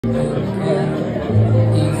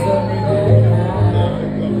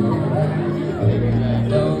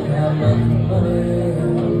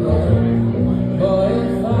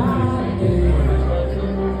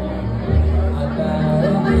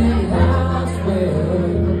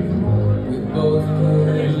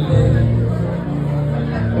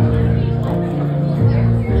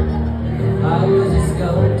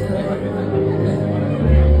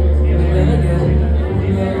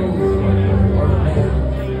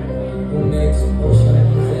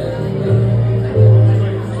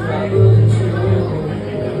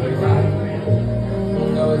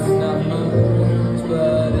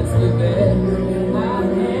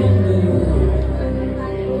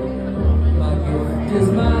is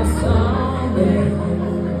my song, yeah.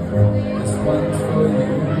 This one's for you.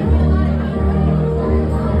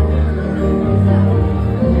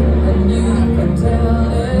 And you can tell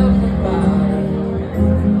everybody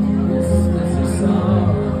this is your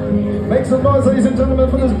song. Make some noise, ladies and gentlemen,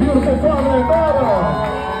 for this beautiful father and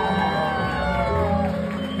daughter.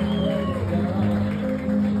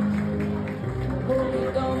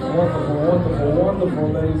 Wonderful, wonderful, wonderful,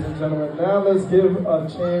 ladies and gentlemen. Now let's give a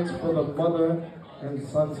chance for the mother and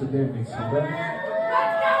son today. So then,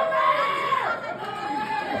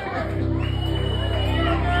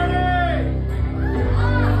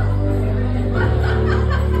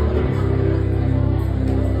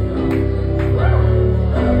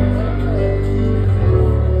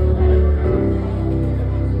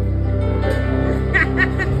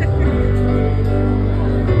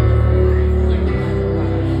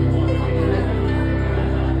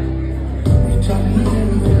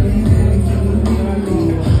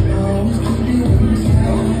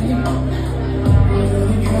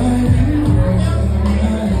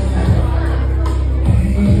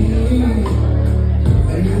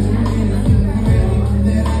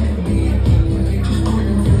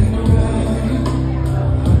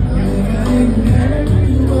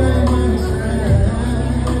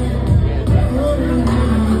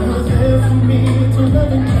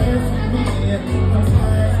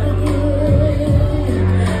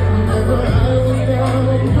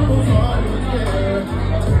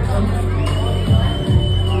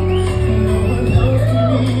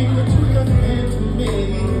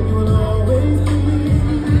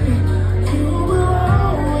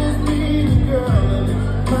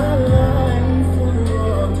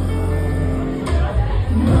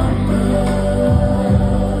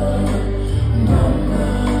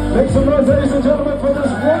 make some noise, ladies and gentlemen, for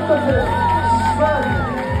this wonderful son and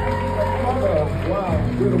mother. Wow,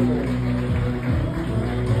 beautiful.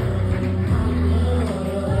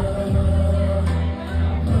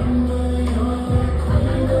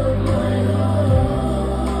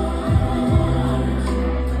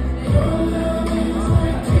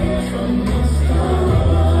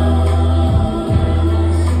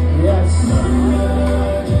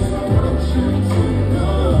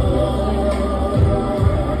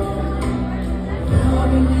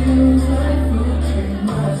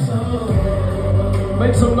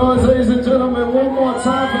 Make some noise, ladies and gentlemen, one more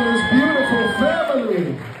time for this beautiful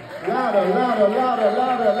family. Louder, louder, louder,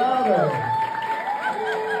 louder, louder.